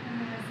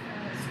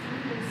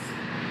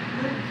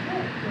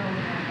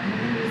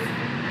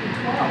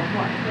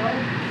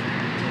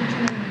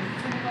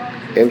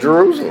 In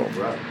Jerusalem.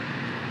 Right.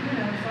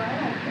 So I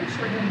don't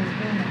picture him as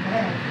being a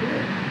bad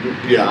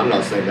kid. Yeah, I'm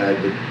not saying that,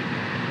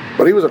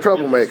 but he was a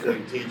troublemaker.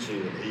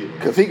 Teaching and healing.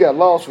 Because he got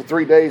lost for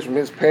 3 days from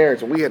his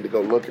parents, and we had to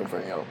go looking for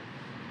him.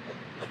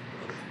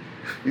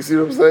 You see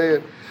what I'm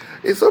saying?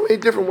 There's so many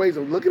different ways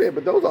of looking at it,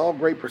 but those are all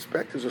great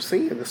perspectives of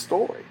seeing the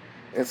story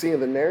and seeing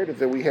the narrative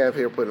that we have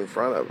here put in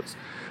front of us.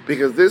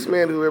 Because this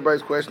man who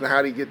everybody's questioning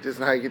how did he get this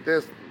and how did he get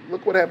this,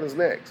 look what happens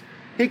next.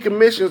 He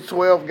commissions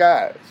 12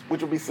 guys,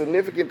 which will be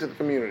significant to the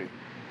community.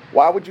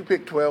 Why would you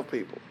pick 12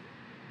 people?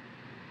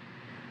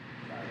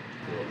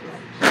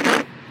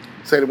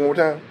 Say it one more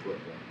time.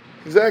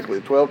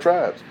 Exactly, 12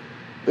 tribes.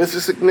 This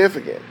is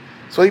significant.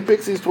 So he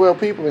picks these 12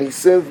 people and he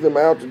sends them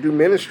out to do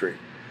ministry.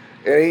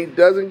 And he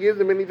doesn't give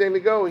them anything to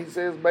go. He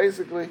says,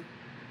 basically,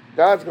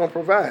 God's going to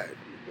provide.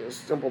 In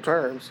simple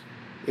terms,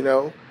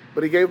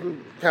 But he gave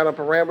them kind of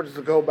parameters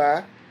to go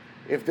by.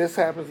 If this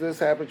happens,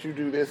 you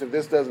do this. If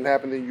this doesn't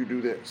happen, then you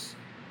do this.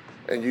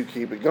 And you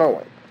keep it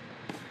going.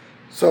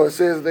 So it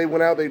says they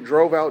went out, they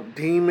drove out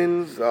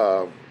demons,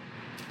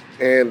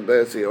 and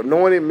let's see,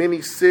 anointed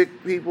many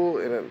sick people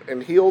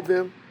and healed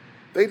them.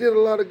 They did a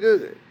lot of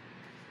good.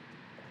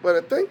 But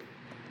I think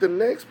the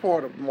next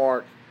part of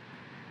Mark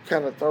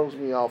kind of throws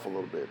me off a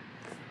little bit.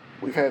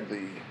 We've had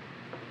the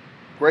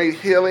great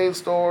healing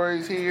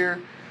stories here.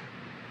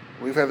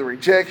 We've had the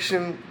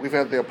rejection. We've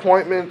had the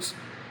appointments.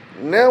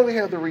 Now we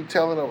have the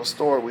retelling of a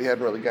story we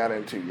hadn't really got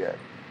into yet.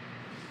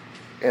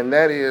 And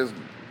that is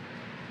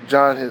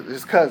John,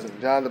 his cousin,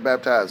 John the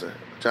Baptizer,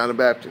 John the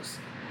Baptist.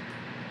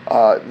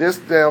 This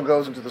now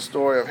goes into the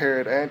story of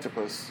Herod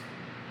Antipas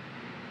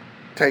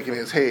taking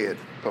his head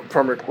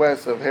from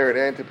request of Herod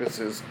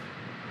Antipas's.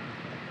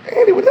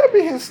 Andy, would that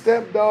be his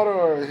stepdaughter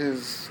or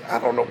his? I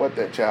don't know what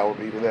that child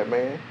would be to that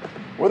man.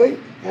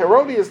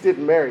 Herodias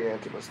didn't marry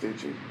Antipas, did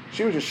she?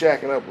 She was just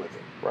shacking up with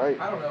him, right?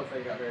 I don't know if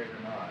they got married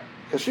or not.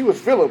 Because she was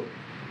Philip.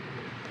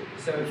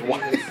 So it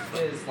would be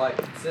his like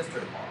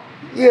sister-in-law.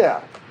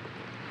 Yeah.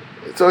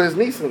 So his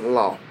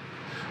niece-in-law.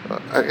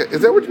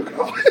 Is that what you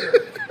call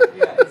it?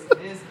 Yeah,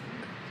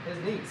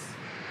 his niece.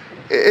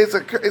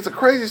 It's a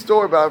crazy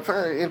story, but I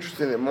find it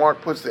interesting that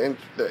Mark puts the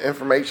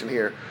information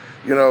here.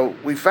 You know,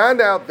 we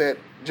find out that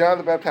John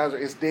the Baptizer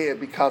is dead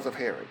because of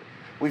Herod.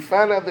 We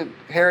find out that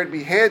Herod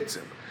beheads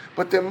him.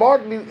 But then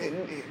Mark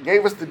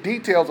gave us the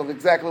details of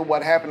exactly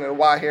what happened and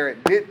why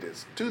Herod did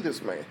this to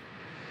this man.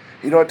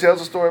 You know, it tells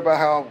a story about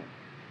how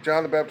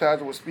John the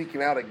Baptizer was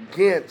speaking out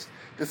against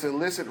this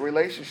illicit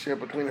relationship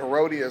between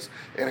Herodias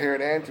and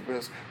Herod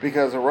Antipas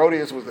because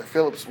Herodias was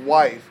Philip's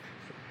wife,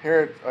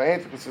 Herod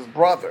Antipas'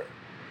 brother.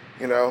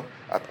 You know,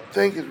 I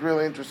think it's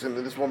really interesting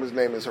that this woman's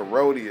name is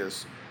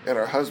Herodias and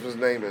her husband's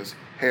name is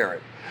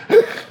Herod.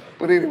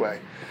 But anyway,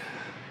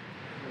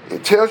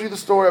 it tells you the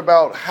story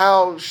about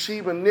how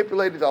she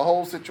manipulated the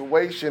whole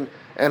situation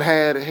and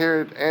had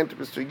Herod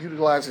Antipas to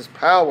utilize his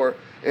power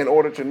in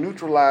order to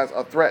neutralize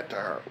a threat to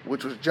her,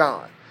 which was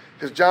John.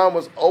 Because John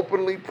was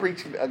openly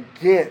preaching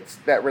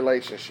against that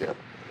relationship.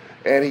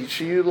 And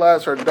she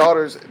utilized her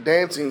daughter's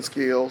dancing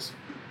skills.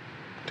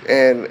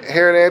 And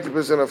Herod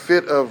Antipas, in a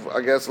fit of,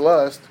 I guess,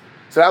 lust,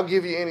 said, I'll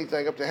give you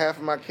anything, up to half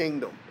of my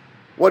kingdom.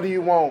 What do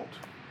you want?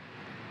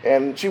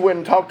 And she went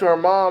and talked to her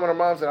mom, and her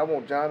mom said, I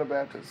want John the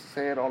Baptist's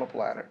head on a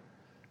platter.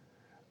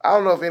 I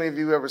don't know if any of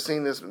you have ever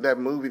seen that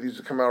movie that used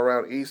to come out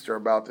around Easter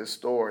about this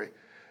story.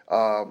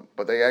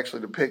 But they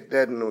actually depict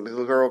that, and when the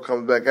little girl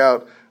comes back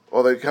out,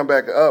 or they come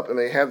back up, and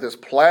they have this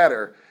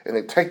platter, and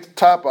they take the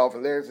top off,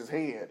 and there's his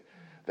head.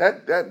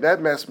 That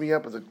messed me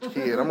up as a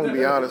kid. I'm going to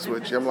be honest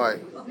with you. I'm like,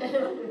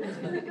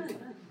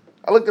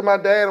 I looked at my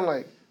dad, I'm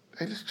like,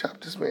 they just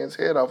chopped this man's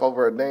head off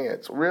over a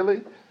dance.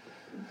 Really?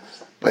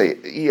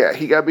 But yeah,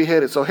 he got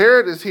beheaded. So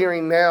Herod is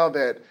hearing now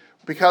that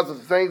because of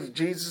the things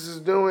Jesus is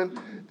doing,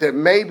 that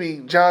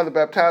maybe John the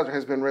Baptizer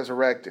has been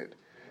resurrected.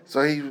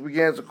 So he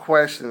begins to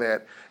question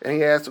that. And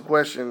he asks the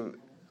question,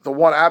 the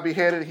one I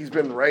beheaded, he's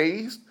been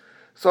raised?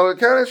 So it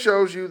kind of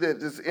shows you that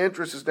this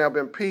interest has now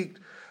been piqued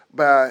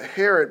by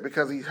Herod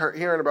because he's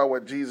hearing about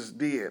what Jesus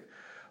did.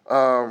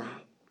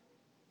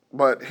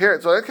 But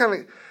Herod, so that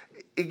kind of,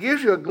 it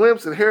gives you a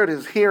glimpse that Herod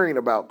is hearing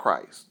about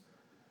Christ.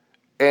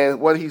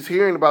 And what he's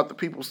hearing about the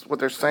people, what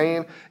they're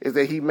saying is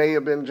that he may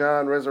have been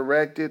John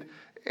resurrected.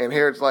 And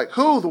Herod's like,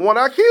 who? The one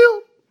I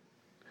killed?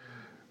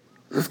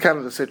 This is kind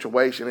of the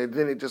situation. And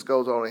then it just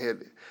goes on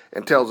ahead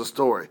and tells a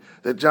story.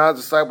 That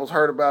John's disciples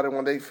heard about it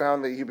when they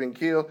found that he'd been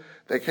killed.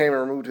 They came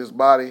and removed his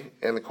body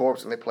and the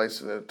corpse and they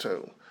placed it in a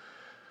tomb.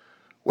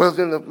 Well,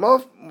 then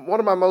one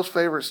of my most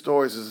favorite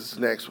stories is this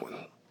next one.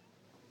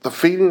 The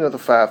feeding of the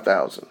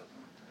 5,000.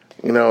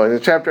 You know, and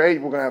in chapter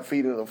 8, we're going to have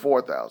feeding of the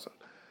 4,000.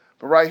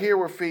 But right here,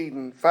 we're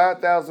feeding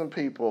 5,000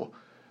 people.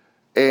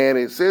 And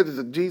it said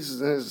that Jesus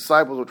and his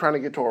disciples were trying to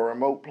get to a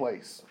remote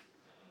place,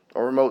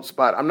 a remote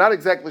spot. I'm not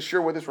exactly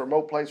sure where this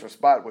remote place or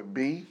spot would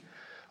be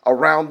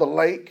around the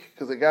lake,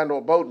 because they got into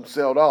a boat and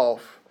sailed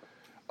off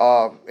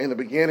in the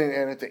beginning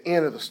and at the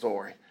end of the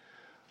story.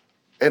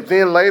 And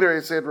then later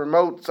it said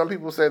remote. Some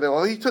people say that,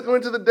 well, he took them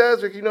into the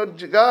desert. You know,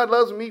 God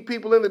loves to meet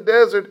people in the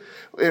desert.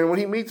 And when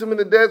he meets them in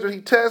the desert,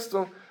 he tests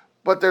them.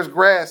 But there's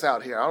grass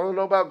out here. I don't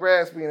know about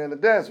grass being in the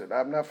desert.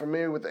 I'm not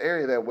familiar with the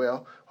area that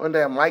well. One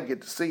day I might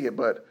get to see it,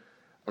 but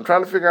I'm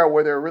trying to figure out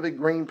where there are really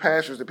green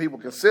pastures that people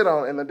can sit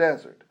on in the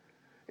desert,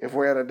 if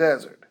we're in a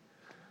desert.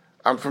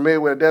 I'm familiar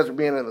with a desert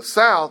being in the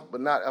south, but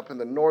not up in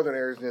the northern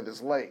areas near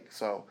this lake.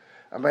 So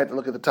I might have to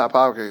look at the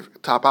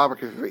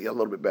topography a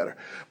little bit better.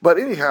 But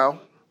anyhow,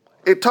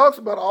 it talks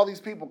about all these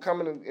people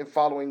coming and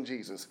following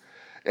Jesus.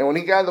 And when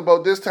he got in the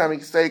boat this time, he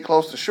stayed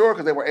close to shore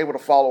because they were able to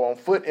follow on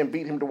foot and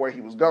beat him to where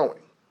he was going.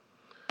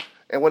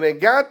 And when they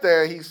got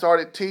there, he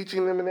started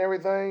teaching them and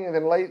everything. And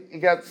then he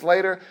got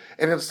later,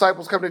 and the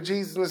disciples come to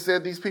Jesus and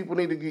said, these people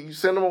need to get, you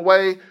send them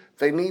away.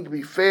 They need to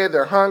be fed.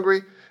 They're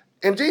hungry.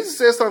 And Jesus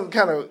says something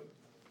kind of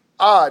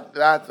odd,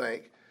 I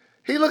think.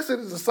 He looks at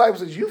his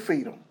disciples and says, you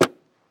feed them.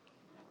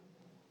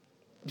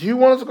 Do you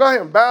want us to go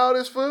ahead and buy all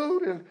this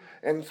food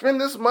and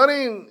spend this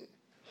money? And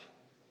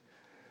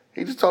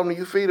he just told them,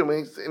 you feed them.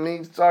 And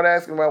he started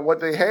asking about what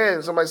they had.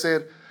 And somebody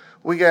said,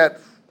 we got,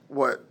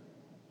 what,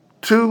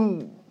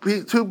 two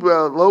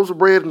loaves of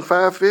bread and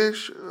 5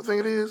 fish, I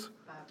think it is.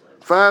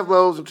 5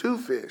 loaves and 2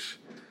 fish.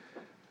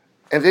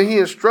 And then he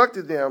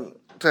instructed them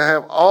to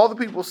have all the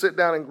people sit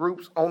down in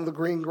groups on the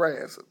green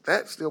grass.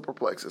 That still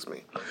perplexes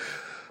me.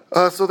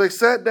 So they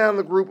sat down in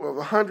the group of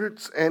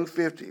hundreds and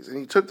fifties, and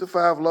he took the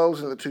 5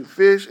 loaves and the 2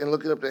 fish, and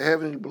looking up to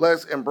heaven, he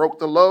blessed and broke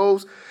the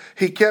loaves.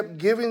 He kept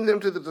giving them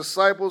to the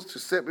disciples to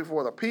set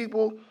before the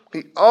people.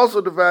 He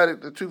also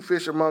divided the 2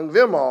 fish among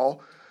them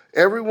all.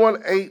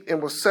 Everyone ate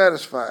and was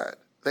satisfied.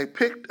 They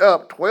picked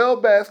up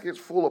 12 baskets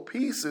full of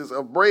pieces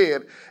of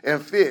bread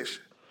and fish.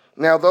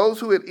 Now those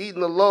who had eaten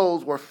the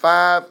loaves were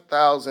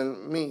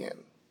 5,000 men.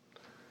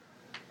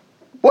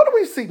 What do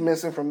we see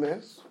missing from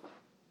this?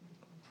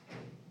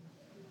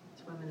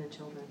 It's women and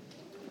children.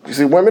 You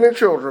see women and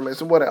children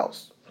missing. What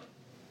else?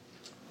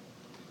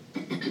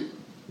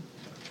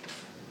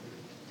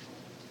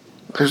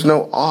 There's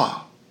no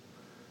awe.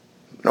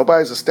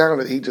 Nobody's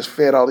astounded he just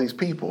fed all these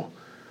people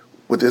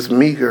with this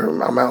meager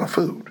amount of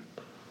food.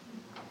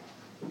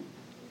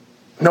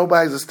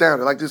 Nobody's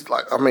astounded.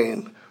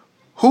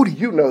 Who do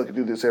you know that could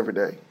do this every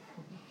day?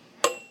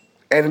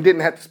 And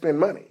didn't have to spend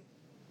money.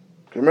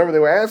 Remember, they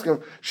were asking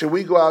him, should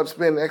we go out and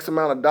spend X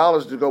amount of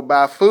dollars to go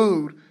buy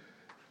food?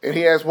 And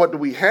he asked, what do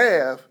we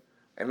have?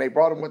 And they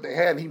brought him what they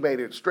had, and he made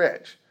it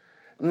stretch.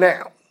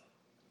 Now,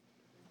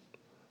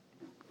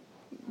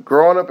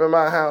 growing up in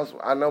my house,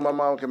 I know my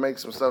mom can make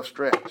some stuff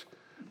stretch,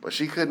 but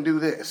she couldn't do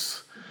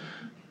this.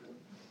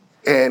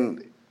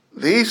 And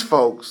these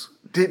folks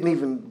didn't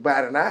even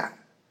bat an eye.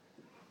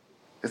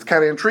 It's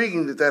kind of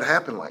intriguing that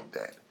happened like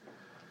that.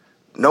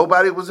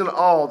 Nobody was in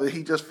awe that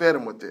he just fed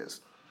them with this.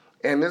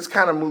 And this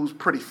kind of moves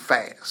pretty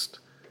fast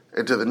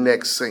into the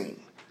next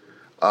scene.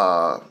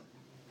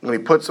 When he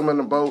puts them in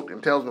the boat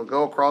and tells them to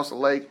go across the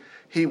lake,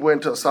 he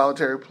went to a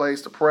solitary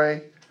place to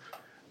pray.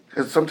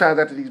 Because sometimes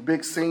after these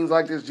big scenes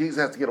like this, Jesus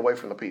has to get away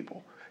from the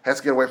people, has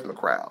to get away from the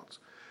crowds.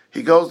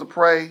 He goes to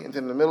pray, and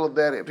in the middle of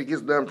that, if he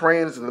gets done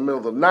praying, it's in the middle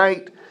of the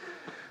night.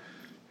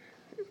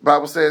 The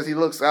Bible says he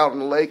looks out in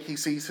the lake, he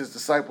sees his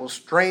disciples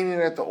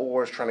straining at the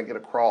oars trying to get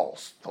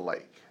across the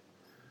lake.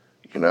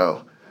 You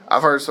know,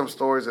 I've heard some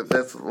stories that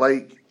this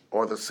lake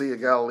or the Sea of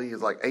Galilee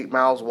is like 8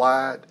 miles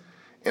wide,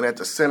 and at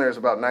the center is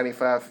about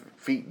 95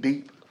 feet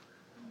deep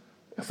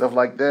and stuff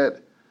like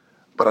that.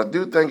 But I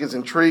do think it's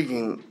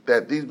intriguing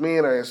that these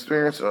men are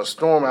experiencing a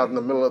storm out in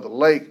the middle of the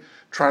lake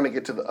trying to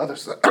get to the other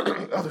side.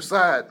 Other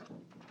side.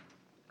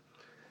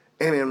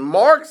 And in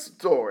Mark's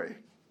story,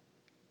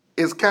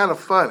 it's kind of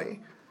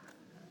funny,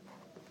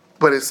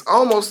 but it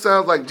almost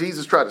sounds like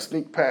Jesus tried to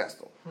sneak past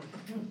them.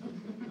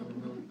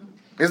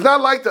 It's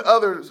not like the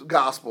other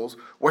Gospels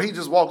where he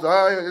just walks,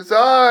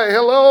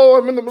 hello,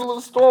 I'm in the middle of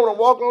the storm and I'm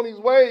walking on these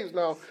waves.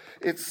 No,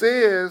 it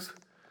says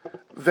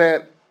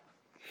that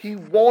he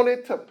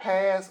wanted to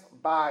pass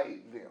by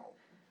them,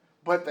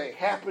 but they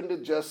happened to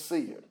just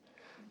see him.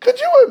 Could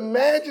you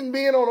imagine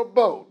being on a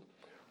boat,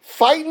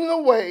 fighting the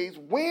waves,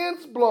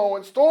 winds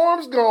blowing,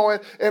 storms going,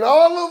 and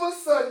all of a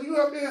sudden you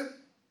have been...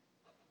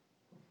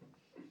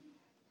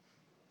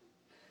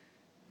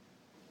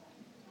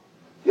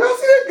 Y'all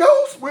see that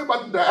ghost? We're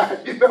about to die.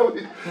 You know,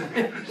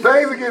 things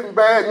are getting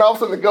bad, and all of a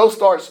sudden the ghost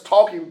starts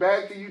talking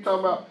back to you,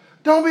 talking about,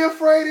 don't be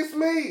afraid, it's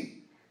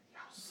me.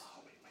 Y'all saw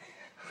me,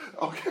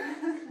 man. Okay.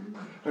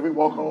 Let me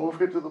walk on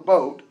over to the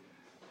boat,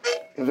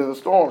 and then the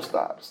storm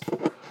stops.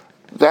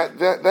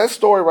 That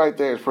story right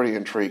there is pretty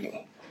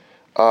intriguing.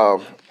 I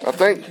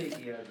think...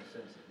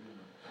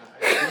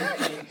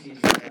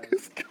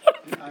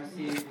 I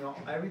see,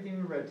 everything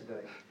we read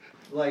today.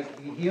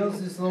 Like, he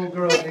heals this little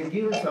girl, they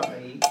give her something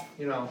to eat,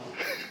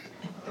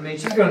 I mean,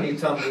 she's going to need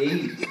something to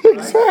eat. Right?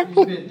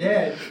 Exactly. She's been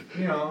dead,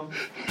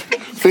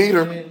 Feed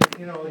her.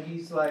 And,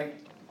 he's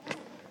like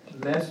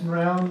messing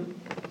around,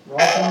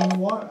 walking on the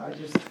water.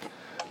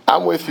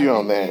 I'm with you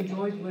on that. He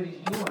enjoys what he's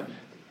doing.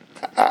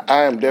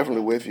 I am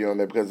definitely with you on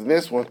that, because in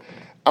this one,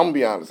 I'm going to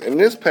be honest, in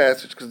this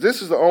passage, because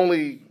this is the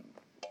only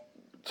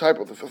type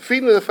of, the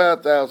feeding of the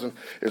 5,000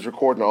 is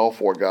recorded in all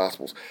 4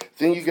 Gospels.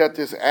 Then you got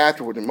this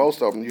afterward, in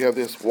most of them, you have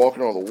this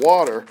walking on the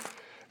water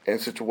and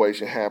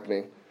situation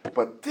happening.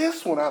 But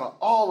this one, out of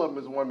all of them,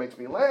 is the one that makes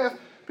me laugh,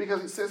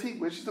 because it says he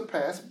wishes to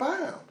pass by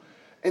him.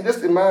 And this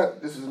is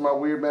my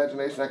weird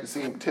imagination, I can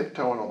see him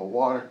tiptoeing on the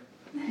water.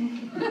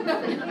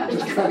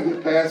 Just trying to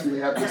get past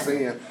me after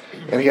seeing,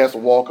 and he has to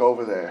walk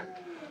over there.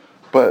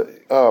 But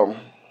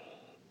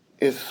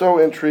it's so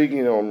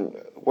intriguing on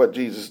what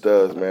Jesus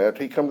does, man.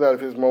 After he comes out of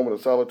his moment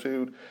of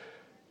solitude,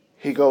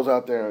 he goes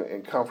out there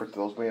and comforts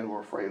those men who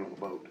are afraid on the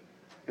boat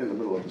in the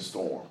middle of the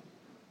storm.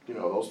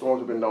 Those storms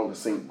have been known to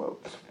sink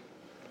boats.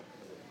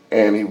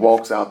 And he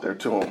walks out there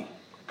to them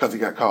because he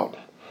got caught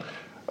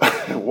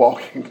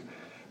walking.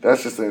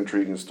 That's just an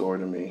intriguing story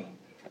to me.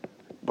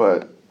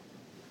 But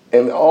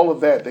in all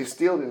of that, they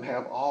still didn't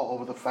have all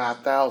over the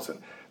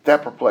 5,000.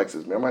 That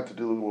perplexes me. I'm going to have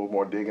to do a little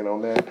more digging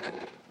on that.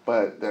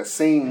 But that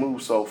scene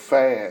moves so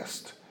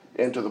fast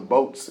into the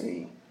boat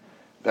scene.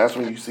 That's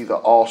when you see the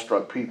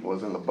awestruck people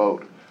is in the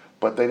boat.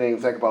 But they didn't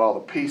even think about all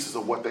the pieces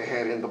of what they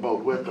had in the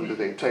boat with them that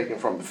they'd taken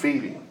from the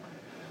feeding.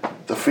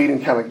 the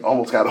feeding kind of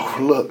almost got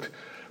overlooked,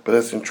 but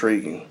that's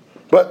intriguing.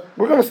 But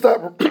we're going to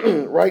stop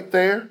right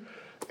there,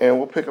 and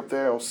we'll pick up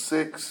there on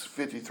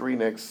 6:53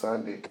 next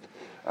Sunday.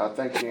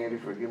 Thank you, Andy,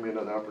 for giving me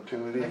another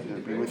opportunity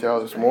to be with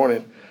y'all this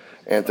morning.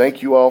 And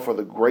thank you all for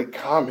the great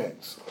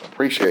comments.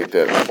 Appreciate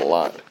that a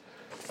lot.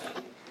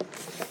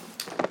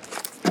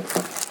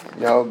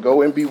 Y'all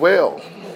go and be well.